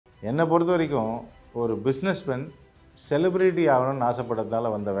என்னை பொறுத்த வரைக்கும் ஒரு பிஸ்னஸ் மேன் செலிபிரிட்டி ஆகணும்னு ஆசைப்பட்டதால்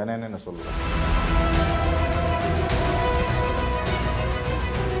வந்த வேணேன்னு நான் சொல்லுவேன்.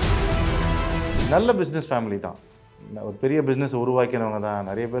 நல்ல பிஸ்னஸ் ஃபேமிலி தான், ஒரு பெரிய பிஸ்னஸ் உருவாக்கினவங்க தான்,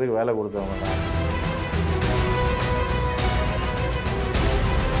 நிறைய பேருக்கு வேலை கொடுத்தவங்க தான்.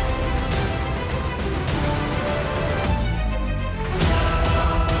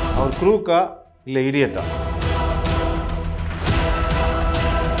 அவர் க்ரூக்கா இல்லை இடியட்டா?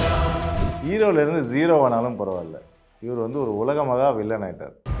 ஹீரோலேருந்து ஜீரோ ஆனாலும் பரவாயில்ல, இவர் வந்து ஒரு உலகமாக வில்லன்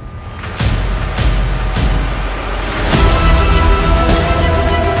ஆயிட்டார்.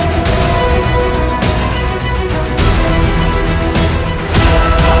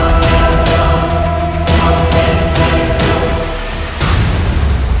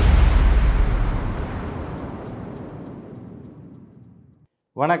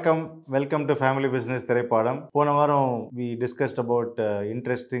 வணக்கம், வெல்கம் டு ஃபேமிலி பிஸ்னஸ் திரைப்பாடம். போன வாரம் we discussed about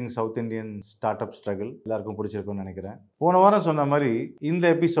interesting south Indian start up struggle. எல்லாருக்கும் பிடிச்சிருக்கும்னு நினைக்கிறேன். போன வாரம் சொன்ன மாதிரி இந்த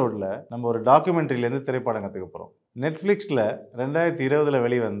எபிசோடில் நம்ம ஒரு டாக்குமெண்ட்ரிலேருந்து திரைப்படம் கற்றுக்க போகிறோம். நெட்ஃப்ளிக்ஸில் 2020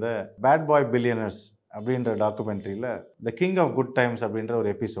 வெளிவந்த பேட் பாய் பில்லியனர்ஸ் அப்படின்ற டாக்குமெண்ட்ரியில் the king of good times அப்படின்ற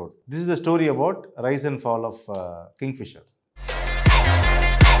ஒரு episode. This is the story about rice and fall of kingfisher.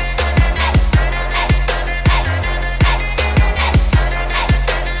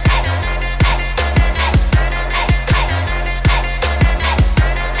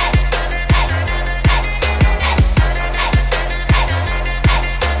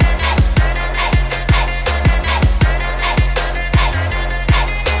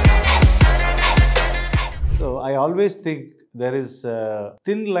 I always think there is a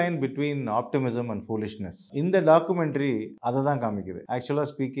thin line between optimism and foolishness. இந்த documentary அதை தான் காமிக்குது. ஆக்சுவலாக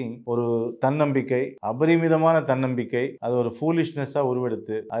speaking, ஒரு தன்னம்பிக்கை, அபரிமிதமான தன்னம்பிக்கை, அது ஒரு ஃபூலிஷ்னஸாக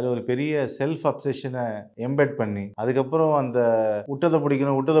உருவெடுத்து அதில் ஒரு பெரிய செல்ஃப் அப்செஷனை எம்பெட் பண்ணி அதுக்கப்புறம் அந்த விட்டதை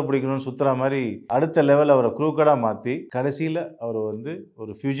பிடிக்கணும்னு சுற்றுற மாதிரி அடுத்த லெவல் அவரை க்ரூக்கடாக மாற்றி கடைசியில் அவர் வந்து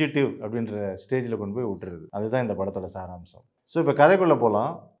ஒரு ஃபியூஜிட்டிவ் அப்படின்ற ஸ்டேஜில் கொண்டு போய் விட்டுருது. அதுதான் இந்த படத்தோட சாராம்சம். ஸோ இப்போ கதைக்குள்ளே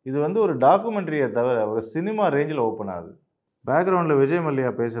போகலாம். இது வந்து ஒரு டாக்குமெண்ட்ரியை தவிர ஒரு சினிமா ரேஞ்சில் ஓப்பன் ஆகுது. பேக்ரவுண்டில் விஜய் மல்லையா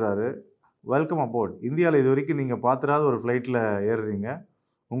பேசுகிறாரு. Welcome abort. இந்தியாவில் இது வரைக்கும் நீங்கள் பார்த்துடாத ஒரு ஃப்ளைட்டில் ஏறுறீங்க.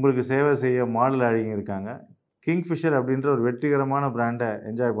 உங்களுக்கு சேவை செய்ய மாடல் அழகிங்க இருக்காங்க. கிங்ஃபிஷர் அப்படின்ற ஒரு வெற்றிகரமான பிராண்டை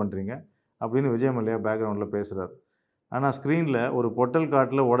என்ஜாய் பண்ணுறீங்க அப்படின்னு விஜய் மல்லையா பேக்ரவுண்டில் பேசுகிறார். ஆனால் ஸ்க்ரீனில் ஒரு பொட்டல்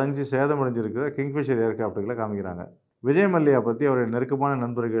காட்டில் உடஞ்சி சேதமடைஞ்சிருக்கிற கிங்ஃபிஷர் ஏர்கிராஃப்ட்டுகளை காமிக்கிறாங்க. விஜய் மல்லையா பற்றி அவருடைய நெருக்கமான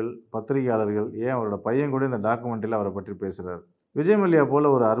நண்பர்கள், பத்திரிகையாளர்கள், ஏன் அவரோட பையன் கூட இந்த டாக்குமெண்ட்ரியில் அவரை பற்றி பேசுகிறார். விஜய் மல்லையா போல்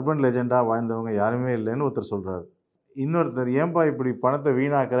ஒரு அர்பன் லெஜெண்டாக வாழ்ந்தவங்க யாருமே இல்லைன்னு ஒருத்தர் சொல்கிறார். இன்னொருத்தர், ஏன்பா இப்படி பணத்தை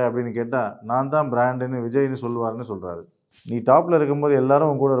வீணாக்கிற அப்படின்னு கேட்டால், நான் தான் பிராண்டுன்னு விஜய்னு சொல்லுவார்னு சொல்கிறாரு. நீ டாப்பில் இருக்கும்போது எல்லாரும்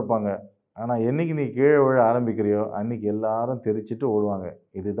உன் கூட இருப்பாங்க, ஆனால் என்றைக்கு நீ கீழே விழ ஆரம்பிக்கிறியோ அன்றைக்கி எல்லாரும் தெரிச்சிட்டு ஓடுவாங்க.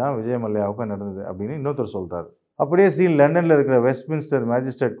 இதுதான் விஜய் மல்லையாவுக்கும் நடந்தது அப்படின்னு இன்னொருத்தர் சொல்கிறார். அப்படியே சீன் லண்டனில் இருக்கிற வெஸ்ட்மின்ஸ்டர்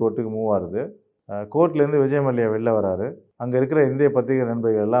மேஜிஸ்ட்ரேட் கோர்ட்டுக்கு மூவ் ஆகுது. கோர்ட்லேருந்து விஜய் மல்லையா வெளில வராரு. அங்கே இருக்கிற இந்திய பத்திரிகை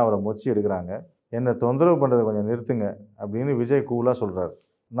நண்பர்கள் எல்லாம் அவரை மொச்சி எடுக்கிறாங்க. என்னை தொந்தரவு பண்ணுறதை கொஞ்சம் நிறுத்துங்க அப்படின்னு விஜய் கூலாக சொல்கிறார்.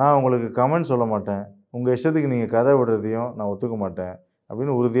 நான் உங்களுக்கு கமெண்ட் சொல்ல மாட்டேன், உங்கள் இஷ்டத்துக்கு நீங்கள் கதை விடுறதையும் நான் ஒத்துக்க மாட்டேன்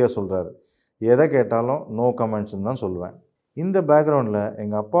அப்படின்னு உறுதியாக சொல்கிறாரு. எதை கேட்டாலும் நோ கமெண்ட்ஸ்ன்னு தான் சொல்லுவேன். இந்த பேக்ரவுண்டில்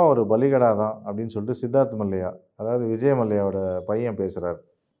எங்கள் அப்பா ஒரு பலிகடா தான் அப்படின்னு சொல்லிட்டு சித்தார்த் மல்லையா, அதாவது விஜய் மல்லையாவோட பையன் பேசுகிறார்.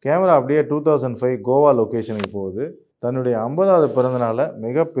 கேமரா அப்படியே 2005 கோவா லொக்கேஷனுக்கு போகுது. தன்னுடைய 50வது பிறந்தநாளை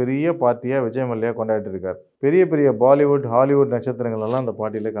மிகப்பெரிய பார்ட்டியாக விஜய் மல்லையா கொண்டாடிட்டு இருக்கார். பெரிய பெரிய பாலிவுட், ஹாலிவுட் நட்சத்திரங்கள் எல்லாம் அந்த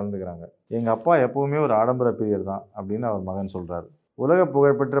பார்ட்டியில் கலந்துக்கிறாங்க. எங்கள் அப்பா எப்போவுமே ஒரு ஆடம்பர பிரியர் தான் அப்படின்னு அவர் மகன் சொல்கிறார். உலக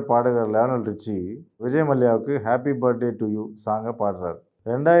புகழ்பெற்ற பாடகர் Lionel rich Vijay மல்லையாவுக்கு happy birthday to you சாங்கை பாடுறார்.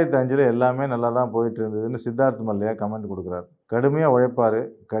 2005 எல்லாமே நல்லா தான் போயிட்டு இருந்ததுன்னு சித்தார்த் மல்லையா கமெண்ட் கொடுக்குறார். கடுமையாக உழைப்பார்,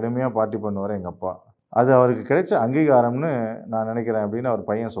 கடுமையாக பார்ட்டி பண்ணுவார் எங்கள் அப்பா, அது அவருக்கு கிடைச்ச அங்கீகாரம்னு நான் நினைக்கிறேன் அப்படின்னு அவர்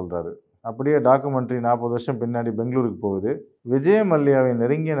பையன் சொல்கிறாரு. அப்படியே டாக்குமெண்ட்ரி 40 வருஷம் பின்னாடி பெங்களூருக்கு போகுது. விஜய் மல்லையாவின்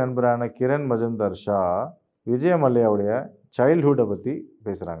நெருங்கிய நண்பரான கிரண் மஜும்தார் ஷா விஜய் மல்லையாவுடைய சைல்ட்ஹுட்டை பற்றி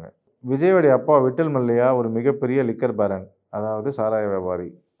பேசுகிறாங்க. விஜயோடைய அப்பா விட்டல் மல்லையா ஒரு மிகப்பெரிய லிக்கர் பேரன், அதாவது சாராய வியாபாரி.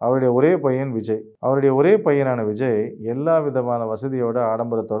 அவருடைய ஒரே பையன் விஜய். அவருடைய ஒரே பையனான விஜய் எல்லா விதமான வசதியோட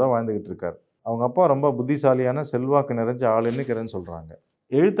ஆடம்பரத்தோடு வாழ்ந்துக்கிட்டு இருக்கார். அவங்க அப்பா ரொம்ப புத்திசாலியான செல்வாக்கு நிறைஞ்ச ஆளுன்னு கிரண் சொல்கிறாங்க.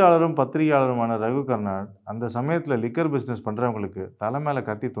 எழுத்தாளரும் பத்திரிகையாளருமான ரகு கர்நாட் அந்த சமயத்தில் லிக்கர் பிஸ்னஸ் பண்ணுறவங்களுக்கு தலை மேலே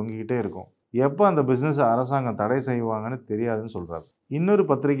கத்தி தொங்கிக்கிட்டே இருக்கும். எப்போ அந்த பிஸ்னஸை அரசாங்கம் தடை செய்வாங்கன்னு தெரியாதுன்னு சொல்கிறார். இன்னொரு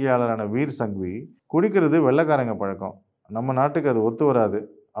பத்திரிகையாளரான வீர் சங்வி, குடிக்கிறது வெள்ளைக்காரங்க பழக்கம், நம்ம நாட்டுக்கு அது ஒத்து வராது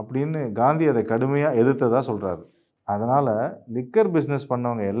அப்படின்னு காந்தி அதை கடுமையாக எதிர்த்ததாக சொல்கிறாரு. அதனால் லிக்கர் பிஸ்னஸ்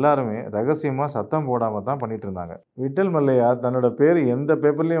பண்ணவங்க எல்லாருமே ரகசியமாக சத்தம் போடாமல் தான் பண்ணிகிட்டு இருந்தாங்க. விட்டல் மல்லையா தன்னோட பேர் எந்த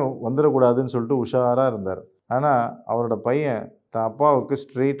பேப்பர்லேயும் வந்துடக்கூடாதுன்னு சொல்லிட்டு உஷாராக இருந்தார். ஆனால் அவரோட பையன் தன் அப்பாவுக்கு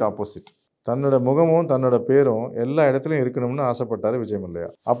ஸ்ட்ரெயிட் ஆப்போசிட். தன்னோட முகமும் தன்னோட பேரும் எல்லா இடத்துலையும் இருக்கணும்னு ஆசைப்பட்டார் விஜய் மல்லையா.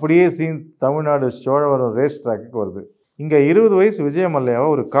 அப்படியே சீன் தமிழ்நாடு சோழவரம் ரேஸ் ட்ராக்குக்கு வருது. இங்கே 20 வயசு விஜய் மல்லையாவை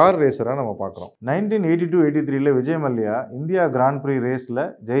ஒரு கார் ரேசராக நம்ம பார்க்குறோம். 1982-83 Vijay Mallya India grand pre ரேஸில்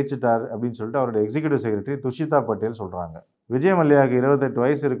ஜெயிச்சிட்டார் அப்படின்னு சொல்லிட்டு அவரோட எக்ஸிக்யூட்டிவ் செக்ரட்டரி துஷிதா பட்டேல் சொல்கிறாங்க. விஜய் மல்லையாவுக்கு 28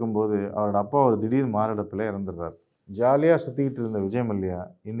 வயசு இருக்கும்போது அவரோட அப்பா ஒரு திடீர் மாரடைப்பில் இறந்துடுறார். ஜாலியாக சுற்றிக்கிட்டு இருந்த விஜய் மல்லையா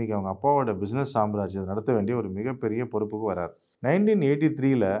இன்றைக்கி அவங்க அப்பாவோட பிஸ்னஸ் சாம்ராஜ்யத்தை நடத்த வேண்டிய ஒரு மிகப்பெரிய பொறுப்புக்கு வரார்.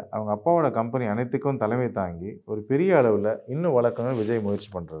 1983 அவங்க அப்பாவோட கம்பெனி அனைத்துக்கும் தலைமை தாங்கி ஒரு பெரிய அளவில் இன்னும் வளர்க்கணும்னு விஜய் முயற்சி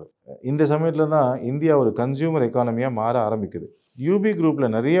பண்ணுறது. இந்த சமயத்தில் தான் இந்தியா ஒரு கன்சியூமர் எக்கானமியாக மாற ஆரம்பிக்குது. யூபி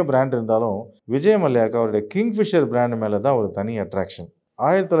குரூப்பில் நிறைய பிராண்ட் இருந்தாலும் விஜய் மல்லையாவுக்கு அவருடைய கிங்ஃபிஷர் பிராண்ட் மேலே தான் ஒரு தனி அட்ராக்ஷன்.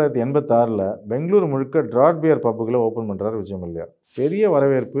 1986 பெங்களூர் முழுக்க ட்ராட் பியர் பப்புகளை ஓப்பன் பண்ணுறாரு விஜய் மல்லையா. பெரிய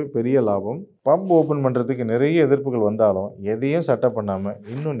வரவேற்பு, பெரிய லாபம். பப் ஓப்பன் பண்ணுறதுக்கு நிறைய எதிர்ப்புகள் வந்தாலும் எதையும் சட்டை பண்ணாமல்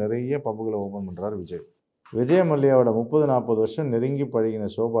இன்னும் நிறைய பப்புகளை ஓப்பன் பண்ணுறாரு விஜய். விஜய் மல்லையாவோட 30-40 வருஷம் நெருங்கி பழகின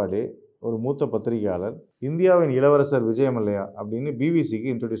சோபாடே ஒரு மூத்த பத்திரிகையாளர் இந்தியாவின் இளவரசர் விஜய் மல்லையா அப்படின்னு பிபிசிக்கு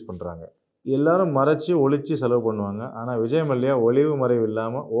இன்ட்ரடியூஸ் பண்ணுறாங்க. எல்லாரும் மறைச்சி ஒழிச்சு செலவு பண்ணுவாங்க. ஆனால் விஜய் மல்லையா ஒளிவு மறைவு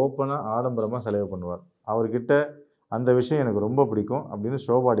இல்லாமல் ஓப்பனாக ஆடம்பரமாக செலவு பண்ணுவார். அவர்கிட்ட அந்த விஷயம் எனக்கு ரொம்ப பிடிக்கும் அப்படின்னு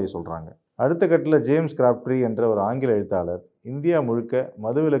சோபாடே சொல்கிறாங்க. அடுத்த கட்டத்தில் ஜேம்ஸ் கிராப்ட்ரி என்ற ஒரு ஆங்கில எழுத்தாளர் இந்தியா முழுக்க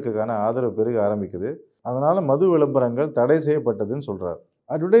மதுவிலக்குக்கான ஆதரவு பெருக ஆரம்பிக்குது. அதனால் மது விளம்பரங்கள் தடை செய்யப்பட்டதுன்னு சொல்கிறார்.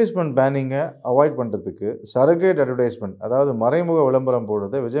 அட்வர்டைஸ்மெண்ட் பேனிங்கை அவாய்ட் பண்ணுறதுக்கு சரகேட் அட்வர்டைஸ்மெண்ட், அதாவது மறைமுக விளம்பரம்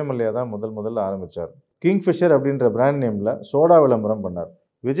போடுறதை விஜய் மல்லையா தான் முதல்ல ஆரம்பித்தார். கிங்ஃபிஷர் அப்படின்ற பிராண்ட் நேமில் சோடா விளம்பரம் பண்ணார்.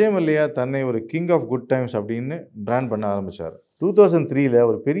 விஜய் மல்லையா தன்னை ஒரு கிங் ஆஃப் குட் டைம்ஸ் அப்படின்னு பிராண்ட் பண்ண ஆரம்பித்தார். 2003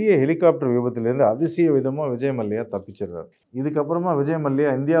 ஒரு பெரிய ஹெலிகாப்டர் விபத்துலேருந்து அதிசய விதமாக விஜய் மல்லையா தப்பிச்சிடுறார். இதுக்கப்புறமா விஜய்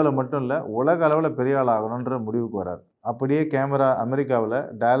மல்லையா இந்தியாவில் மட்டும் இல்லை, உலக அளவில் பெரிய ஆள் ஆகணுன்ற முடிவுக்கு வரார். அப்படியே கேமரா அமெரிக்காவில்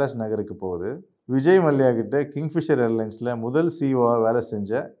டாலஸ் நகருக்கு போகுது. விஜய் மல்லையா கிட்ட கிங்ஃபிஷர் ஏர்லைன்ஸில் முதல் சிஇஓவாக வேலை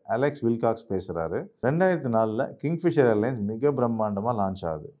செஞ்ச அலெக்ஸ் வில்காக்ஸ் பேசுகிறாரு. 2004 கிங்ஃபிஷர் ஏர்லைன்ஸ் மிக பிரம்மாண்டமாக லான்ச்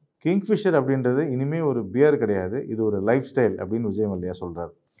ஆகுது. கிங்ஃபிஷர் அப்படின்றது இனிமேல் ஒரு பியர் கிடையாது, இது ஒரு லைஃப் ஸ்டைல் அப்படின்னு விஜய் மல்லையா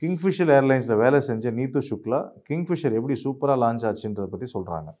சொல்கிறார். கிங்ஃபிஷர் ஏர்லைன்ஸில் வேலை செஞ்ச நீத்து சுக்லா கிங்ஃபிஷர் எப்படி சூப்பராக லான்ச் ஆச்சுன்றதை பற்றி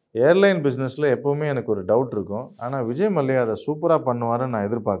சொல்கிறாங்க. ஏர்லைன் பிஸ்னஸில் எப்போவுமே எனக்கு ஒரு டவுட் இருக்கும், ஆனால் விஜய் மல்லையா அதை சூப்பராக பண்ணுவாருன்னு நான்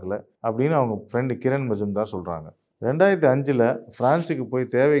எதிர்பார்க்கல அப்படின்னு அவங்க ஃப்ரெண்டு கிரண் மஜும்தார் சொல்கிறாங்க. 2005 ஃப்ரான்ஸுக்கு போய்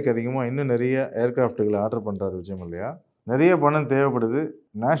தேவைக்கு அதிகமாக இன்னும் நிறைய ஏர்கிராஃப்ட்டுகளை ஆர்டர் பண்ணுறாரு விஜய் மல்லையா. நிறைய பணம் தேவைப்படுது.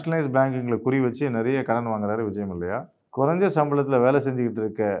 நேஷ்னலைஸ் பேங்கிங்கில் குறி வச்சு நிறைய கடன் வாங்குறாரு விஜய் மல்லையா. குறைஞ்ச சம்பளத்தில் வேலை செஞ்சுக்கிட்டு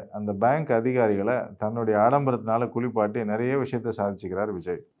இருக்க அந்த பேங்க் அதிகாரிகளை தன்னுடைய ஆடம்பரத்தினால குளிப்பாட்டி நிறைய விஷயத்தை சாதிச்சுக்கிறார்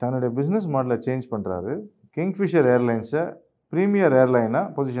விஜய். தன்னுடைய பிஸ்னஸ் மாடலை சேஞ்ச் பண்ணுறாரு. கிங்ஃபிஷர் ஏர்லைன்ஸை ப்ரீமியர் ஏர்லைனாக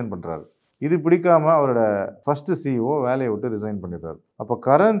பொசிஷன் பண்ணுறாரு. இது பிடிக்காமல் அவரோட ஃபஸ்ட்டு சிஇஓ வேலையை விட்டு ரிசைன் பண்ணிடுறாரு. அப்போ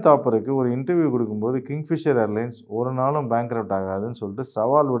கரண் தாப்பருக்கு ஒரு இன்டர்வியூ கொடுக்கும்போது கிங்ஃபிஷர் ஏர்லைன்ஸ் ஒரு நாளும் பேங்க்ரப்ட் ஆகாதுன்னு சொல்லிட்டு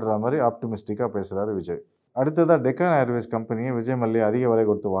சவால் விடுற மாதிரி ஆப்டிமிஸ்டிக்காக பேசுகிறாரு விஜய். அடுத்ததாக டெக்கான் ஏர்வேஸ் கம்பெனியை விஜய் மல்லையா அதிக விலை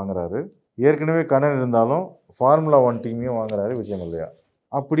கொடுத்து வாங்குறாரு. ஏற்கனவே கடன் இருந்தாலும் ஃபார்முலா 1 டீமையும் வாங்குறாரு விஜய் மல்லையா.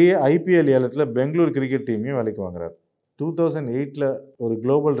 அப்படியே ஐபிஎல் ஏலத்தில் பெங்களூர் கிரிக்கெட் டீமையும் விலைக்கு வாங்குறாரு. 2008 ஒரு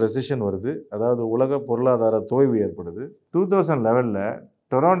குளோபல் ரெசிஷன் வருது, அதாவது உலக பொருளாதார தோய்வு ஏற்படுது. 2011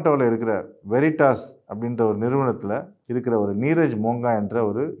 டொராண்டோவில் இருக்கிற வெரிட்டாஸ் அப்படின்ற ஒரு நிறுவனத்தில் இருக்கிற ஒரு நீரஜ் மோங்கா என்ற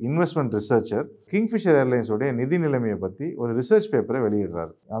ஒரு இன்வெஸ்ட்மெண்ட் ரிசர்ச்சர் கிங்ஃபிஷர் ஏர்லைன்ஸோடைய நிதி நிலைமையை பற்றி ஒரு ரிசர்ச் பேப்பரை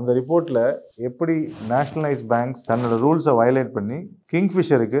வெளியிடுறாரு. அந்த ரிப்போர்ட்டில் எப்படி நேஷ்னலைஸ் பேங்க்ஸ் தன்னோட ரூல்ஸை வயலேட் பண்ணி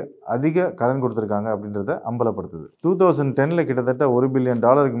கிங்ஃபிஷருக்கு அதிக கடன் கொடுத்துருக்காங்க அப்படின்றத அம்பலப்படுத்துது. 2010 கிட்டத்தட்ட $1 பில்லியன்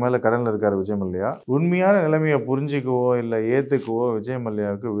மேலே கடனில் இருக்கார் விஜய் மல்லையா. உண்மையான நிலைமையை புரிஞ்சிக்கவோ இல்லை ஏற்றுக்கவோ விஜய்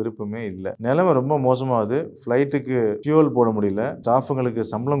மல்லையாவுக்கு விருப்பமே இல்லை. நிலைமை ரொம்ப மோசமாகுது. ஃப்ளைட்டுக்கு ஃபியூவல் போட முடியல, ஸ்டாஃபுங்களுக்கு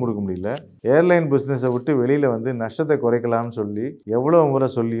சம்பளம் கொடுக்க முடியல. ஏர்லைன் பிஸ்னஸை விட்டு வெளியில் வந்து நஷ்டத்தை குறைக்கலாம்னு சொல்லி எவ்வளோ முறை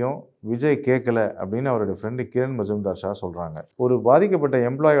சொல்லியும் விஜய் கேட்கல அப்படின்னு அவருடைய ஃப்ரெண்டு கிரண் மஜும்தார் ஷா சொல்கிறாங்க. ஒரு பாதிக்கப்பட்ட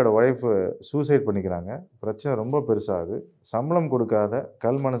எம்ப்ளாயோட ஒய்ஃப் சூசைட் பண்ணிக்கிறாங்க. பிரச்சனை ரொம்ப பெருசாகுது. சம்பளம் கொடுக்காத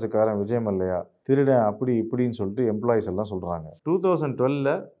கல் மனசுக்காரன் விஜய் மல்லையா திருடன் அப்படி இப்படின்னு சொல்லிட்டு எம்ப்ளாயிஸ் எல்லாம் சொல்கிறாங்க.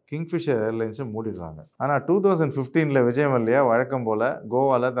 2012 கிங்ஃபிஷர் ஏர்லைன்ஸை மூடிடுறாங்க. ஆனால் 2015 விஜய் மல்லையா வழக்கம் போல்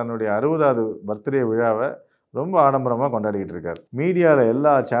கோவாவில் தன்னுடைய 60வது பர்த்டே விழாவை ரொம்ப ஆடம்பரமாக கொண்டாடிக்கிட்டு இருக்கார். மீடியாவில்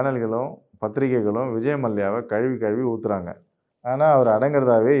எல்லா சேனல்களும் பத்திரிகைகளும் விஜய் மல்லையாவை கழுவி ஊற்றுறாங்க. ஆனால் அவர்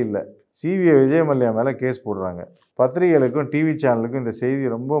அடங்கிறதாவே இல்லை. சிபிஐ விஜய் மல்லையா மேலே கேஸ் போடுறாங்க. பத்திரிகைகளுக்கும் டிவி சேனலுக்கும் இந்த செய்தி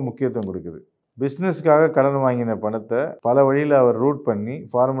ரொம்ப முக்கியத்துவம் கொடுக்குது. பிஸ்னஸ்க்காக கடன் வாங்கின பணத்தை பல வழியில் அவர் ரூட் பண்ணி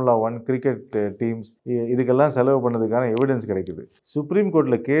ஃபார்முலா 1 கிரிக்கெட் டீம்ஸ் இதுக்கெல்லாம் செலவு பண்ணதுக்கான எவிடன்ஸ் கிடைக்குது. சுப்ரீம்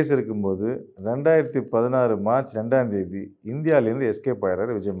கோர்ட்டில் கேஸ் இருக்கும்போது 2016 மார்ச் 2 இந்தியாவிலேருந்து எஸ்கேப்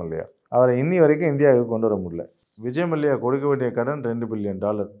ஆகிறார் விஜய் மல்லையா. அவரை இன்னி வரைக்கும் இந்தியாவுக்கு கொண்டு வர முடியல. விஜய் மல்லையா கொடுக்க வேண்டிய கடன் $2 பில்லியன்.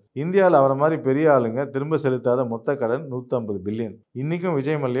 இந்தியாவில் அவரை மாதிரி பெரிய ஆளுங்க திரும்ப செலுத்தாத மொத்த கடன் $150 பில்லியன். இன்றைக்கும்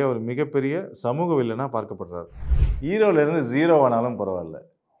விஜய் மல்லையா ஒரு மிகப்பெரிய சமூக வில்லனாக பார்க்கப்படுறார். ஹீரோலேருந்து ஜீரோ ஆனாலும் பரவாயில்ல,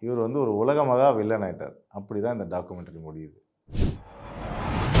 இவர் வந்து ஒரு உலகமாக வில்லன் ஆயிட்டார். அப்படி தான் இந்த டாக்குமெண்ட்ரி முடியுது.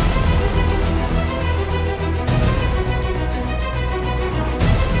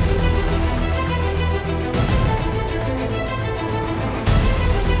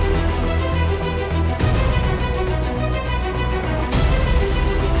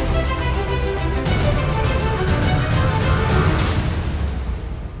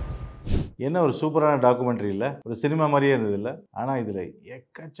 என்ன ஒரு சூப்பரான டாக்குமெண்ட்ரி இல்லை, ஒரு சினிமா மாதிரியே இருந்தது இல்லை. ஆனால் இதில்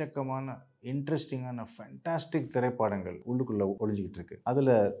எக்கச்சக்கமான இன்ட்ரெஸ்டிங்கான ஃபேண்டாஸ்டிக் திரைப்படங்கள் உள்ளுக்குள்ளே ஒழிஞ்சிக்கிட்டு இருக்கு.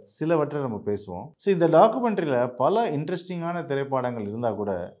 அதில் சிலவற்றை நம்ம பேசுவோம். ஸோ இந்த டாக்குமெண்ட்ரியில் பல இன்ட்ரெஸ்டிங்கான திரைப்படங்கள் இருந்தால்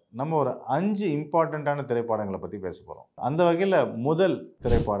கூட நம்ம ஒரு 5 இம்பார்ட்டண்ட்டான திரைப்படங்களை பற்றி பேச போகிறோம். அந்த வகையில் முதல்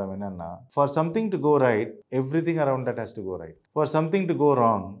திரைப்படம் என்னன்னா, for something to go right everything around that has to go right, for something to go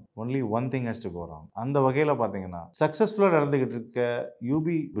wrong only one thing has to go wrong. அந்த வகையில் பார்த்தீங்கன்னா சக்ஸஸ்ஃபுல்லாக நடந்துகிட்டு இருக்க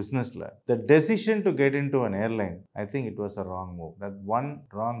யூபி பிஸ்னஸில் the decision to get in to an airline, I think it was a wrong move. That one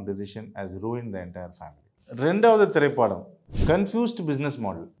wrong decision has ruined the entire family. ரெண்டாவது திரைப்படம் confused business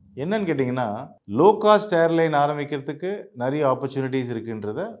model. என்னன்னு கேட்டிங்கன்னா, லோ காஸ்ட் ஏர்லைன் ஆரம்பிக்கிறதுக்கு நிறைய opportunities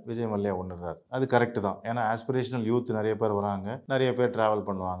இருக்குன்றத விஜய் மல்லையா உணர்றாரு. அது correct தான். ஏன்னா ஆஸ்பிரேஷனல் யூத் நிறைய பேர் வராங்க, நிறைய பேர் டிராவல்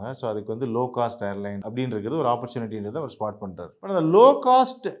பண்ணுவாங்க. ஸோ அதுக்கு வந்து லோ காஸ்ட் ஏர்லைன் அப்படின்றது ஒரு ஆப்பர்ச்சுனிட்டின்றதை அவர் ஸ்பாட் பண்ணுறாரு. பட் அந்த லோ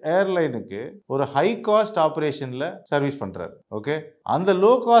காஸ்ட் ஏர்லைனுக்கு ஒரு ஹை காஸ்ட் ஆப்ரேஷனில் சர்வீஸ் பண்ணுறாரு. ஓகே, அந்த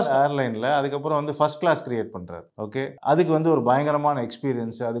லோ காஸ்ட் ஏர்லைனில் அதுக்கப்புறம் வந்து ஃபர்ஸ்ட் கிளாஸ் கிரியேட் பண்ணுறாரு. ஓகே, அதுக்கு வந்து ஒரு பயங்கரமான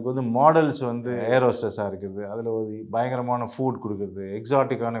எக்ஸ்பீரியன்ஸ், அதுக்கு வந்து மாடல்ஸ் வந்து ஏரோஸ்டஸாக இருக்குது, அதில் ஒரு பயங்கரமான ஃபுட் கொடுக்குறது,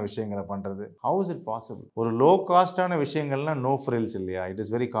 எக்ஸாட்டிக்கான விஷயங்களை பண்றது. How is it possible? ஒரு லோ காஸ்டான விஷயங்கள்னா நோ ஃப்ரில்ஸ் இல்லையா, it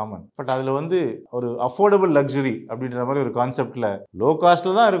is very common. But அதுல வந்து ஒரு அஃபோர்டபுள் லக்ஸுரி அப்படின்ற மாதிரி ஒரு கான்செப்ட்ல லோ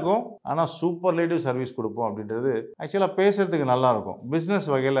காஸ்ட்ல தான் இருக்கும், ஆனா சூப்பர்லேட்டிவ் சர்வீஸ் கொடுப்போம் அப்படின்றது ஆக்சுவலா பேசுறதுக்கு நல்லா இருக்கும். பிசினஸ்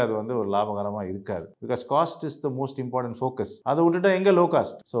வகையில் அது வந்து ஒரு லாபகரமா இருக்காது. Because cost is the most important focus. அதை விட்டுட்டா எங்க low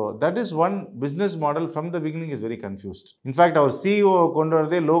cost. So that is one business model from the beginning is very confused. In fact our CEO கொண்டு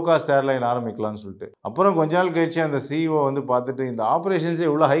வரதே லோ காஸ்ட் ஏர்லைன் ஆரம்பிக்கலாம்னு சொல்லிட்டு, அப்புறம் கொஞ்ச நாள் கழிச்சு அந்த சிஇஓ வந்து பார்த்துட்டு இந்த ஆபரேஷன்ஸே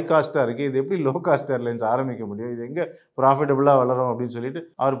இவ்வளோ ஹை காஸ்ட்டாக இருக்குது, இது எப்படி லோ காஸ்ட் ஏர்லைன்ஸ் ஆரம்பிக்க முடியும், இது எங்கே ப்ராஃபிட்டபுளாக வளரும் அப்படின்னு சொல்லிட்டு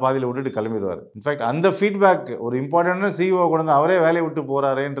அவர் பாதியில் விட்டுட்டு கிளம்பிடுவார். இன்ஃபேக்ட் அந்த ஃபீட்பேக் ஒரு இம்பார்ட்டன்டான சிஇஓ கொண்டு வந்து அவரே வேலையை விட்டு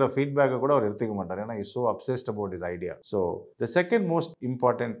போறாருன்ற ஃபீட்பேக்கை கூட அவர் எடுத்துக்க மாட்டார். ஏன்னா is so obsessed about is idea. So the second most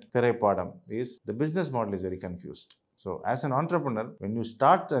important திரைப்படம் is the business model is very confused. So as an entrepreneur, when you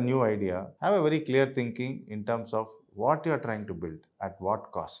start a new idea, have a very clear thinking in terms of what you are trying to build, at what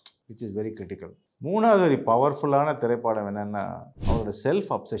cost, which is very critical. மூணாவது ஒரு பவர்ஃபுல்லான திரைப்படம் என்னன்னா, அவரோட self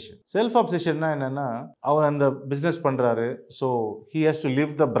obsession. Self அப்சஷன்னா என்னன்னா, அவர் அந்த business பண்றாரு, so he has to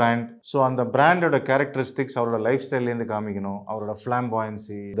live the brand. So அந்த பிராண்டோட கேரக்டரிஸ்டிக்ஸ் அவரோட லைஃப் ஸ்டைல்லேருந்து காமிக்கணும். அவரோட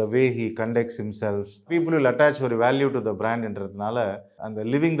ஃபிளாம்பாயன்சி, த way he conducts himself, people will attach ஒரு வேல்யூ டு த பிராண்ட்ன்றதுனால அந்த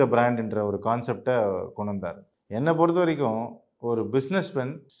லிவிங் த பிராண்ட்ன்ற ஒரு கான்செப்டை கொண்டு வந்தார். என்னை பொறுத்த வரைக்கும் ஒரு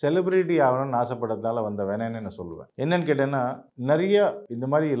பிஸ்னஸ்மேன் செலிபிரிட்டி ஆகணும்னு ஆசைப்பட்டதால வந்த வேணான்னு நான் சொல்லுவேன். என்னன்னு கேட்டேன்னா, நிறைய இந்த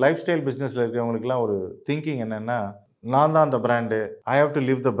மாதிரி லைஃப் ஸ்டைல் பிஸ்னஸில் இருக்கிறவங்களுக்குலாம் ஒரு திங்கிங் என்னென்னா, நான் தான் அந்த brand, I have to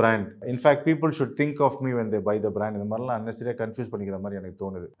live the brand, in fact people should think of me when they by the brand. இந்த மாதிரிலாம் அன்னெசரியாக கன்ஃபியூஸ் பண்ணிக்கிற மாதிரி எனக்கு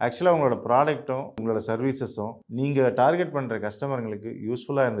தோணுது. ஆக்சுவலாக உங்களோட ப்ராடக்ட்டும் உங்களோட சர்வீசஸும் நீங்கள் டார்கெட் பண்ணுற கஸ்டமர்களுக்கு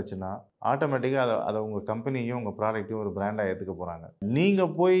யூஸ்ஃபுல்லாக இருந்துச்சுன்னா ஆட்டோமேட்டிக்காக அதை உங்கள் கம்பெனியும் உங்கள் ப்ராடக்ட்டையும் ஒரு பிராண்டாக ஏற்றுக்க போகிறாங்க.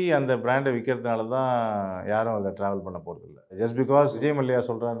 நீங்கள் போய் அந்த பிராண்டை விற்கிறதுனால தான் யாரும் அதில் ட்ராவல் பண்ண போகிறது இல்லை. ஜஸ்ட் பிகாஸ் விஜய் மல்லையா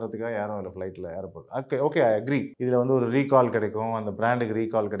சொல்கிறான்றதுக்காக யாரும் அதில் ஃப்ளைட்டில் ஏற போகிறது. Okay okay, I agree. இதில் வந்து ஒரு ரீகால் கிடைக்கும், அந்த பிராண்டுக்கு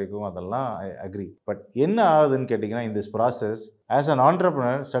ரீகால் கிடைக்கும், அதெல்லாம் ஐ அக்ரி. பட் என்ன ஆகுதுன்னு கேட்டிங்கன்னா, in this process, as an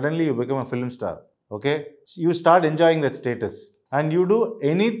entrepreneur, suddenly you become a film star. Okay, you start enjoying that status and you do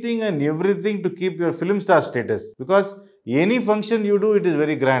anything and everything to keep your film star status, because any function you do, it is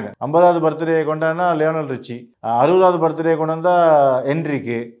very grand. 50வது birthday கொண்டாடினா Lionel rich, 60வது birthday கொண்டு வந்தா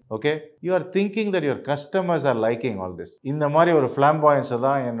என்ரிக்கு. Okay, you are thinking that your customers R liking all this. இந்த மாதிரி ஒரு ஃபிளாம்பாயன்ஸை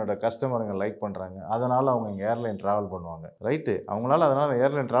தான் என்னோட கஸ்டமருங்க like பண்ணுறாங்க, அதனால அவங்க இங்கே ஏர்லைன் ட்ராவல் பண்ணுவாங்க. ரைட்டு, அவங்களால அதனால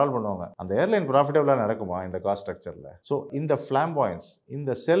ஏர்லைன் ட்ராவல் பண்ணுவாங்க. அந்த ஏர்லைன் ப்ராஃபிட்டபுளாக நடக்குமா இந்த காஸ்ட் ஸ்ட்ரக்சரில்? ஸோ இந்த ஃபிளாம்பாயன்ஸ்,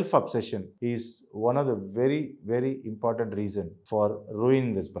 இந்த self obsession is one of the very very important reason for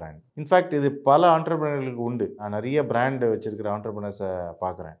ruining this brand. In fact இது பல ஆண்டர்பிரினர்களுக்கு உண்டு. நான் நிறைய பிராண்ட் வச்சிருக்கிற ஆண்டர்பிரினர்ஸை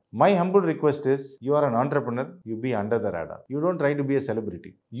பார்க்குறேன். My humble request is, you are an entrepreneur, you be under the radar. You don't try to be a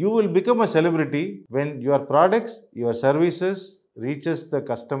celebrity. You will become a celebrity when your products, your services reaches the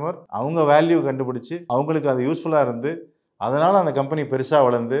customer. அவங்க value கண்டுபிடிச்சு அவங்களுக்கு அது யூஸ்ஃபுல்லாக இருந்து அதனால் அந்த company பெருசாக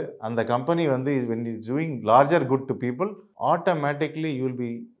வளர்ந்து அந்த கம்பெனி வந்து when it's doing larger good to people, automatically you will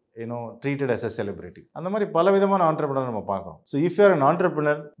be treated as a celebrity. அந்த மாதிரி பல விதமான entrepreneur நம்ம பார்க்கறோம். So if you are an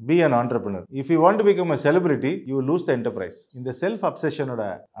entrepreneur, be an entrepreneur. If you want to become a celebrity, you will lose the enterprise. இந்த self அப்சஷனோட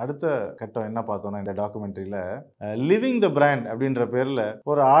அடுத்த கட்டம் என்ன பார்த்தோம்னா, இந்த டாக்குமெண்ட்ரியில் லிவிங் த பிராண்ட் அப்படின்ற பேரில்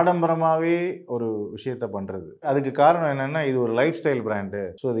ஒரு ஆடம்பரமாகவே ஒரு விஷயத்த பண்ணுறது. அதுக்கு காரணம் என்னென்னா, இது ஒரு லைஃப் ஸ்டைல் பிராண்டு.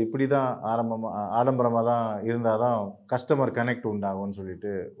 ஸோ அது இப்படி தான் ஆடம்பரமாக தான் இருந்தால் தான் கஸ்டமர் கனெக்ட் உண்டாகும்னு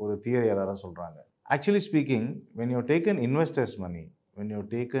சொல்லிட்டு ஒரு தியரி எல்லாரும் சொல்கிறாங்க. Actually speaking, when you take an investor's money, when you've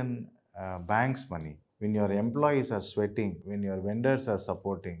taken bank's money, when your employees are sweating, when your vendors are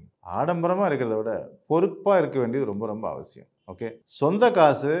supporting, ஆடம்பரமாக இருக்கிறத விட பொறுப்பாக இருக்க வேண்டியது ரொம்ப ரொம்ப அவசியம். ஓகே, சொந்த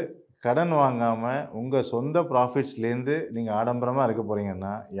காசு கடன் வாங்காமல் உங்கள் சொந்த ப்ராஃபிட்ஸ்லேருந்து நீங்கள் ஆடம்பரமாக இருக்க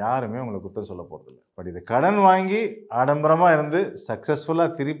போகிறீங்கன்னா யாருமே உங்களை குற்றம் சொல்ல போகிறதில்ல. பட் இது கடன் வாங்கி ஆடம்பரமாக இருந்து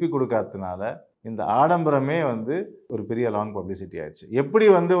சக்ஸஸ்ஃபுல்லாக திருப்பி கொடுக்காததுனால இந்த ஆடம்பரமே வந்து ஒரு பெரிய லாங் பப்ளிசிட்டி ஆயிடுச்சு. எப்படி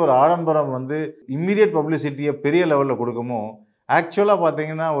வந்து ஒரு ஆடம்பரம் வந்து இம்மீடியட் பப்ளிசிட்டியை பெரிய லெவலில் கொடுக்குமோ, ஆக்சுவலாக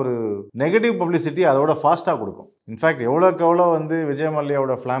பார்த்தீங்கன்னா ஒரு நெகட்டிவ் பப்ளிசிட்டி அதோட ஃபாஸ்ட்டாக கொடுக்கும். இன்ஃபேக்ட் எவ்வளோக்கு எவ்வளோ வந்து விஜய்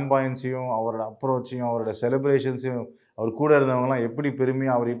மல்லையோட ஃப்ளாம்பாயன்ஸையும் அவரோட அப்ரோச்சையும் அவரோட செலிப்ரேஷன்ஸையும் அவர் கூட இருந்தவங்கலாம் எப்படி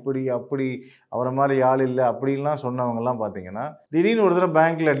பெருமையாக அவர் இப்படி அப்படி அவரை மாதிரி ஆள் இல்லை அப்படின்லாம் சொன்னவங்கலாம் பார்த்தீங்கன்னா திடீர்னு ஒரு தடவை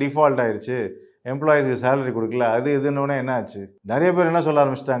பேங்க்கில் டிஃபால்ட் ஆயிடுச்சு, எம்ப்ளாயீஸ்க்கு சேலரி கொடுக்கல, அது இதுன்னு என்ன ஆச்சு, நிறைய பேர் என்ன சொல்ல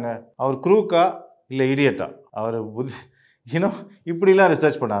ஆரம்பிச்சிட்டாங்க, அவர் க்ரூக்கா இல்லை இடியட்டா, அவர் இப்படிலாம்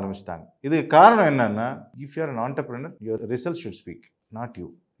ரிசர்ச் பண்ண ஆரம்பிச்சிட்டாங்க. இதுக்கு காரணம் என்னன்னா, if you are an entrepreneur your result should speak, not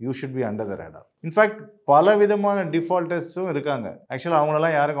you should be under the radar. In fact பல விதமான டிஃபால்ட்டர்ஸும் இருக்காங்க. ஆக்சுவலாக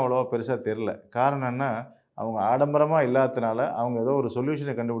அவங்களெல்லாம் யாருக்கும் அவ்வளோவா பெருசாக தெரில. காரணம் என்ன, அவங்க ஆடம்பரமாக இல்லாததுனால அவங்க ஏதோ ஒரு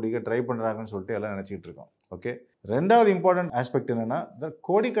சொல்யூஷனை கண்டுபிடிக்க ட்ரை பண்ணுறாங்கன்னு சொல்லிட்டு எல்லாம் நினச்சிக்கிட்டு இருக்கோம். ஓகே, ரெண்டாவது இம்பார்ட்டன்ட் ஆஸ்பெக்ட் என்னென்னா,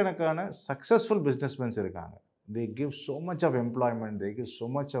 கோடிக்கணக்கான சக்ஸஸ்ஃபுல் பிஸ்னஸ்மென்ஸ் இருக்காங்க. they give so much of employment, they give so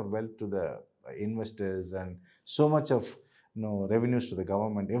much of wealth to the investors and so much of revenues to the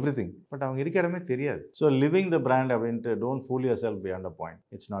government, everything. But அவங்க இருக்க இடமே தெரியாது. ஸோ லிவிங் த பிராண்ட் அப்படின்ட்டு don't pool your self beyond a point,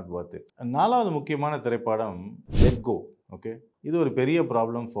 it's not worth it. நாலாவது முக்கியமான திரைப்படம் let go. Okay, இது ஒரு பெரிய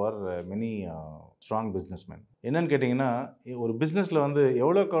problem for many strong businessman. என்னன்னு கேட்டிங்கன்னா, ஒரு பிஸ்னஸில் வந்து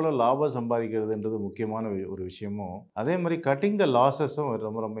எவ்வளோக்கு எவ்வளோ லாபம் சம்பாதிக்கிறதுன்றது முக்கியமான ஒரு விஷயமும், அதே மாதிரி கட்டிங் த லாஸஸும்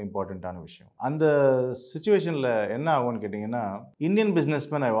ரொம்ப ரொம்ப இம்பார்ட்டண்ட்டான விஷயம். அந்த சுச்சுவேஷனில் என்ன ஆகும்னு கேட்டிங்கன்னா, Indian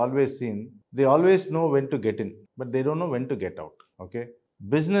businessman I always scene they always know when to get in, but they don't know when to get out. Okay,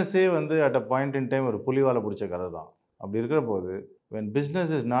 பிஸ்னஸே வந்து at a point in time ஒரு புலிவாலை பிடிச்ச கதை தான். அப்படி இருக்கிற போது when business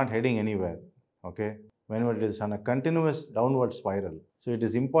is not heading anywhere, okay, when it is on a continuous downward spiral, so it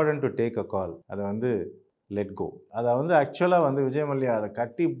is important to take a call. அதை வந்து லெட் கோ. அதை வந்து ஆக்சுவலாக வந்து விஜய் மல்லையா அதை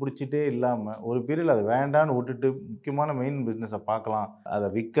கட்டி பிடிச்சிட்டே இல்லாமல் ஒரு பீரியட் அதை வேண்டான்னு விட்டுட்டு முக்கியமான மெயின் பிஸ்னஸை பார்க்கலாம், அதை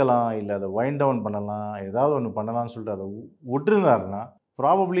விற்கலாம், இல்லை அதை வைண்ட் டவுன் பண்ணலாம், ஏதாவது ஒன்று பண்ணலாம்னு சொல்லிட்டு அதை விட்டுருந்தாருன்னா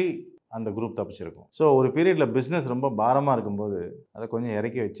ப்ராபப்ளி அந்த குரூப் தப்பிச்சிருக்கும். ஸோ ஒரு பீரியடில் பிஸ்னஸ் ரொம்ப பாரமாக இருக்கும்போது அதை கொஞ்சம்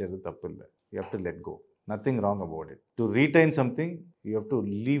இறக்கி வச்சது தப்பு இல்லை. You have to let go, nothing wrong about it. To retain something, you have to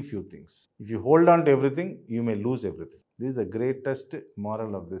leave few things. If you hold on to everything, you may lose everything. This is the greatest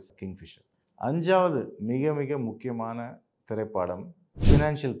moral of this kingfisher. அஞ்சாவது மிக மிக முக்கியமான திரைப்பாடம்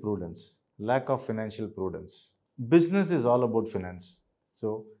financial prudence, lack of financial prudence. Business is all about finance. So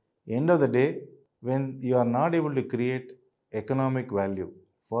end of the day, when you are not able to create economic value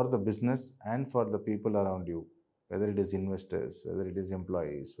for the business and for the people around you, whether it is investors, whether it is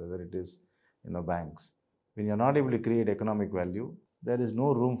employees, whether it is banks, when you are not able to create economic value, there is no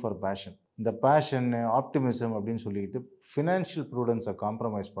room for passion. இந்த fashion optimism அப்படின்னு சொல்லிட்டு financial ப்ரூடன்ஸை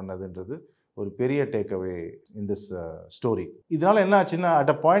compromise பண்ணதுன்றது ஒரு பெரிய take away in this story. இதனால் என்ன ஆச்சுன்னா,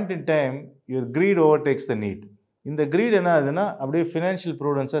 at a point in time your greet over takes the need. இந்த greet என்ன ஆகுதுன்னா அப்படியே ஃபினான்ஷியல்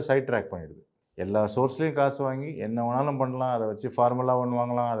ப்ரூடன்ஸை சைட் ட்ராக் பண்ணிடுது. எல்லா சோர்ஸ்லேயும் காசு வாங்கி என்ன வேணாலும் பண்ணலாம், அதை வச்சு ஃபார்முலா ஒன்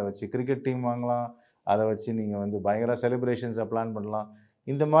வாங்கலாம், அதை வச்சு கிரிக்கெட் டீம் வாங்கலாம், அதை வச்சு நீங்கள் வந்து பயங்கர செலிப்ரேஷன்ஸை பிளான் பண்ணலாம்.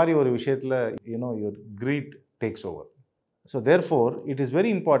 இந்த மாதிரி ஒரு விஷயத்தில் your greed takes over. So therefore it is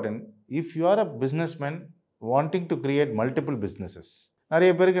very important, if you are a businessman wanting to create multiple businesses,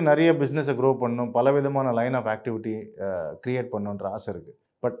 நிறைய பேருக்கு நிறைய பிஸ்னஸை க்ரோ பண்ணணும், பலவிதமான லைன் ஆஃப் ஆக்டிவிட்டி க்ரியேட் பண்ணணுன்ற ஆசை இருக்குது.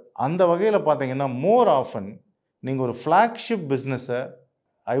 பட் அந்த வகையில் பார்த்தீங்கன்னா மோர் ஆஃபன் நீங்கள் ஒரு ஃப்ளாக்ஷிப் பிஸ்னஸை,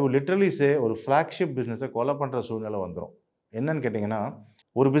 ஐ வுட் லிட்ரலி சே ஒரு ஃப்ளாக்ஷிப் பிஸ்னஸை கொலை பண்ணுற சூழ்நிலை வந்துடும். என்னன்னு கேட்டிங்கன்னா,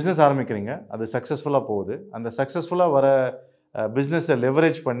 ஒரு பிஸ்னஸ் ஆரம்பிக்கிறீங்க, அது சக்ஸஸ்ஃபுல்லாக போகுது, அந்த சக்ஸஸ்ஃபுல்லாக வர பிஸ்னஸை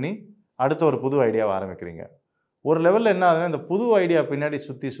லெவரேஜ் பண்ணி அடுத்த ஒரு புது ஐடியாவை ஆரம்பிக்கிறீங்க. ஒரு லெவலில் என்ன ஆகுதுன்னா, இந்த புது ஐடியா பின்னாடி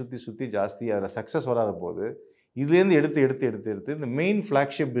சுற்றி ஜாஸ்தி அதில் சக்ஸஸ் வராத போது இதுலேருந்து எடுத்து இந்த மெயின்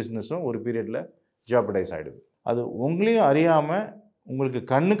ஃப்ளாக்ஷிப் பிஸ்னஸும் ஒரு பீரியடில் ஜாப்படைஸ் ஆகிடுது. அது உங்களையும் அறியாமல் உங்களுக்கு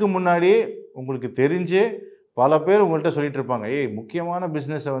கண்ணுக்கு முன்னாடியே உங்களுக்கு தெரிஞ்சே பல பேர் உங்கள்கிட்ட சொல்லிட்டு இருப்பாங்க, முக்கியமான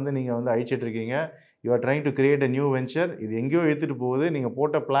பிஸ்னஸை வந்து நீங்கள் வந்து அழிச்சிட்ருக்கீங்க, you are trying to create a new venture, இது எங்கேயோ எடுத்துகிட்டு போகுது, நீங்கள்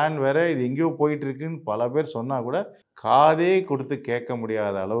போட்ட பிளான் வேறு, இது எங்கேயோ போயிட்டுருக்குன்னு பல பேர் சொன்னால் கூட காதே கொடுத்து கேட்க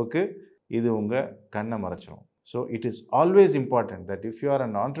முடியாத அளவுக்கு இது உங்கள் கண்ணை மறைச்சிடும். So it is always important that if you are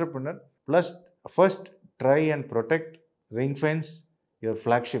an entrepreneur, plus first try and protect, ring fence your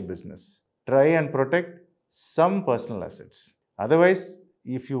flagship business, try and protect some personal assets. Otherwise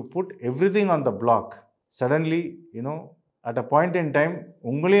if you put every thing on the black, suddenly at a point in time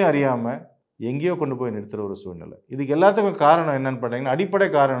உங்களையும் அறியாமல் எங்கேயோ கொண்டு போய் நிறுத்துகிற ஒரு சூழ்நிலை. இதுக்கு எல்லாத்துக்கும் காரணம் என்னென்னு பார்த்தீங்கன்னா, அடிப்படை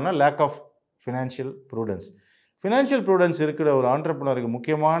காரணம்னா lack of financial prudence. Financial prudence இருக்கிற ஒரு ஆண்டர்பிரினருக்கு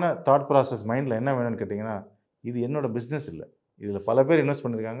முக்கியமான தாட் ப்ராசஸ் மைண்டில் என்ன வேணும்னு கேட்டிங்கன்னா, இது என்னோடய பிஸ்னஸ் இல்லை, இதில் பல பேர் இன்வெஸ்ட்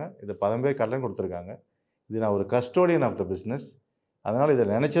பண்ணியிருக்காங்க, இதை 10 பேர் கடன் கொடுத்துருக்காங்க, இது நான் ஒரு கஸ்டோடியன் ஆஃப் த பிஸ்னஸ், அதனால் இதை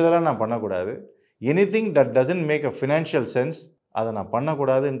நினச்சதெல்லாம் நான் பண்ணக்கூடாது. Anything that doesn't make a financial sense அதை நான்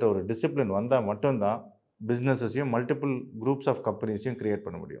பண்ணக்கூடாதுன்ற ஒரு டிசிப்ளின் வந்தால் மட்டும்தான் பிஸ்னஸஸையும் மல்டிபிள் குரூப்ஸ் ஆஃப் கம்பெனிஸையும் க்ரியேட்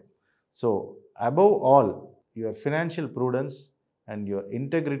பண்ண முடியும். So above all, your financial prudence and your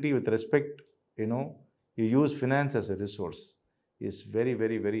integrity with respect, you use finance as a resource is very,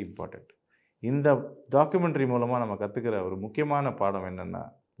 very, very important. இந்த documentary மூலமாக நம்ம கற்றுக்கிற ஒரு முக்கியமான பாடம் என்னென்னா,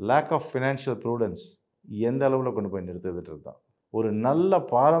 லேக் ஆஃப் ஃபினான்ஷியல் ப்ரூடன்ஸ் எந்த அளவில் கொண்டு போய் நிறுத்துதுன்றது தான். ஒரு நல்ல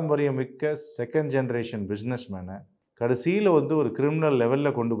பாரம்பரியமிக்க செகண்ட் ஜென்ரேஷன் பிஸ்னஸ்மேனை கடைசியில் ஒரு கிரிமினல்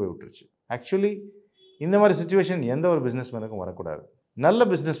லெவலில் கொண்டு போய் விட்டுருச்சு. ஆக்சுவலி இந்த மாதிரி சுச்சுவேஷன் எந்த ஒரு பிஸ்னஸ்மேனுக்கும் வரக்கூடாது. நல்ல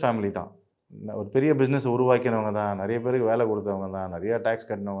பிஸ்னஸ் ஃபேமிலி தான், ஒரு பெரிய பிஸ்னஸ் உருவாக்கினவங்க தான், நிறைய பேருக்கு வேலை கொடுத்தவங்க தான், நிறையா டேக்ஸ்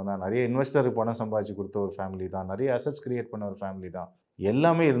கட்டினவங்க தான், நிறைய இன்வெஸ்டருக்கு பணம் சம்பாதிச்சு கொடுத்த ஒரு ஃபேமிலி தான், நிறைய அசட்ஸ் கிரியேட் பண்ண ஒரு ஃபேமிலி தான்,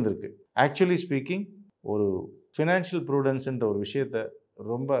 எல்லாமே இருந்திருக்கு. ஆக்சுவலி ஸ்பீக்கிங், ஒரு ஃபினான்ஷியல் ப்ரூடன்ஸுன்ற ஒரு விஷயத்தை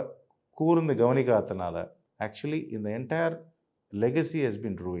ரொம்ப கூர்ந்து கவனிக்காதனால ஆக்சுவலி இந்த entire legacy has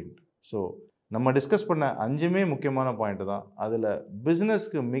been ruined. So நம்ம டிஸ்கஸ் பண்ண 5மே முக்கியமான பாயிண்ட் தான். அதில்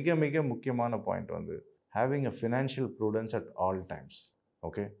பிஸ்னஸ்க்கு மிக மிக முக்கியமான point having a financial prudence at all times.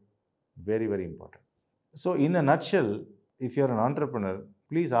 Okay? Very, very important. So in a nutshell, if you are an entrepreneur,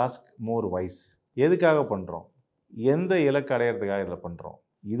 please ask more wise. எதுக்காக பண்ணுறோம், எந்த இலக்கு அடையிறதுக்காக இதில் பண்ணுறோம்,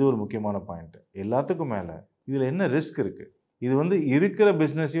 இது ஒரு முக்கியமான பாயிண்ட். எல்லாத்துக்கும் மேலே இதில் என்ன ரிஸ்க் இருக்குது, இது இருக்கிற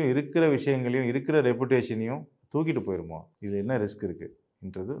பிஸ்னஸையும் இருக்கிற விஷயங்களையும் இருக்கிற ரெப்புடேஷனையும் தூக்கிட்டு போயிடுமோ, இதில் என்ன ரிஸ்க்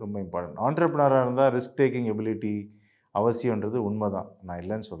இருக்குன்றது ரொம்ப இம்பார்ட்டன்ட். ஆண்டர்ப்ரனராக இருந்தால் ரிஸ்க் டேக்கிங் எபிலிட்டி அவசியன்றது உண்மை தான், நான்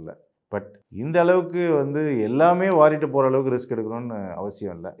இல்லைன்னு சொல்ல. பட் இந்த அளவுக்கு எல்லாமே வாரிட்டு போகிற அளவுக்கு ரிஸ்க் எடுக்கணும்னு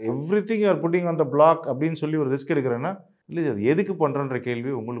அவசியம் இல்லை. Everything are putting on the black அப்படின்னு சொல்லி ஒரு ரிஸ்க் எடுக்கிறேன்னா, இல்லை அது எதுக்கு பண்ணுறன்ற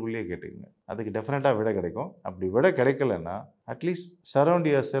கேள்வி உங்களுக்குள்ளேயே கேட்டுக்கங்க. அதுக்கு டெஃபினட்டாக விடை கிடைக்கும். அப்படி விடை கிடைக்கலன்னா at least surround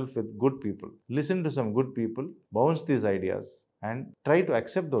your self with good people, listen to some good people, bounce these ideas and try to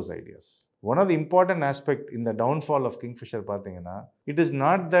accept those ideas. One of the important aspect இந்த டவுன்ஃபால் ஆஃப் கிங்ஃபிஷர் பார்த்தீங்கன்னா, it is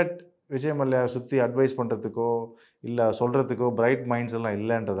not that Vijay Malya சுற்றி advice பண்ணுறதுக்கோ இல்லை சொல்கிறதுக்கோ bright minds எல்லாம்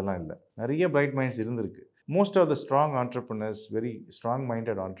இல்லைன்றதெல்லாம் இல்லை. நிறைய bright minds இருந்திருக்கு. Most of the strong entrepreneurs, very strong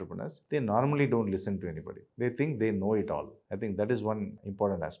minded entrepreneurs, they normally don't listen to anybody. They think they know it all. I think that is one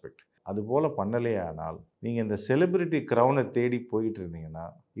important aspect. அதுபோல் பண்ணலையே ஆனால் நீங்கள் இந்த celebrity க்ரௌனை தேடி போயிட்டு இருந்தீங்கன்னா,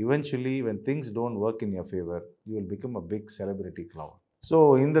 eventually when things don't work in your favour, you will become a big celebrity crown. So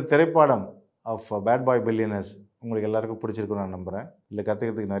இந்த திரைப்பாடம் of bad boy billionaires உங்களுக்கு எல்லாருக்கும் பிடிச்சிருக்குன்னு நான் நம்புகிறேன். இல்லை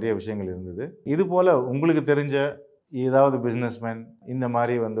கற்றுக்கிறதுக்கு நிறைய விஷயங்கள் இருந்தது. இது போல் உங்களுக்கு தெரிஞ்ச ஏதாவது பிஸ்னஸ்மேன் இந்த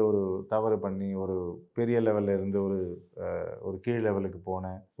மாதிரி ஒரு தவறு பண்ணி ஒரு பெரிய லெவலில் இருந்து ஒரு கீழ் லெவலுக்கு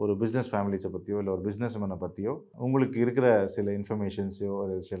போன ஒரு பிஸ்னஸ் ஃபேமிலிஸை பற்றியோ இல்லை ஒரு பிஸ்னஸ்மேனை பற்றியோ உங்களுக்கு இருக்கிற சில இன்ஃபர்மேஷன்ஸையோ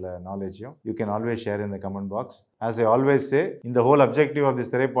ஒரு சில நாலேஜையும் you can always share in the comment box. As I always say, இந்த whole objective of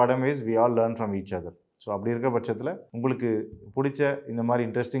this திரைப்பாடம் is we all learn from each other. So அப்படி இருக்கிற பட்சத்தில் உங்களுக்கு பிடிச்ச இந்த மாதிரி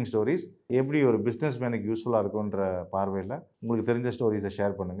இன்ட்ரெஸ்டிங் ஸ்டோரிஸ் எப்படி ஒரு பிஸ்னஸ் மேனுக்கு யூஸ்ஃபுல்லாக இருக்குன்ற பார்வையில் உங்களுக்கு தெரிஞ்ச ஸ்டோரிஸை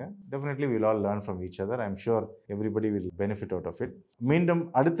ஷேர் பண்ணுங்கள். Definitely will all learn from each other. I am sure everybody will benefit out of it. மீண்டும்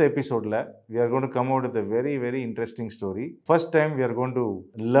அடுத்த எபிசோடில் we are going to come out with a very, very interesting story. First time we are going to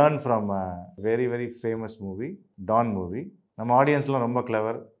learn from a very, very famous movie, Don movie. நம்ம ஆடியன்ஸ்லாம் ரொம்ப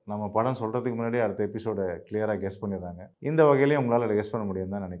clever. நம்ம படம் சொல்கிறதுக்கு முன்னாடி அடுத்த எபிசோடை கிளியராக கெஸ் பண்ணிடுறாங்க. இந்த வகையிலையும் உங்களால் கெஸ் பண்ண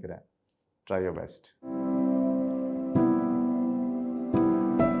முடியும் தான் நினைக்கிறேன். Try your best.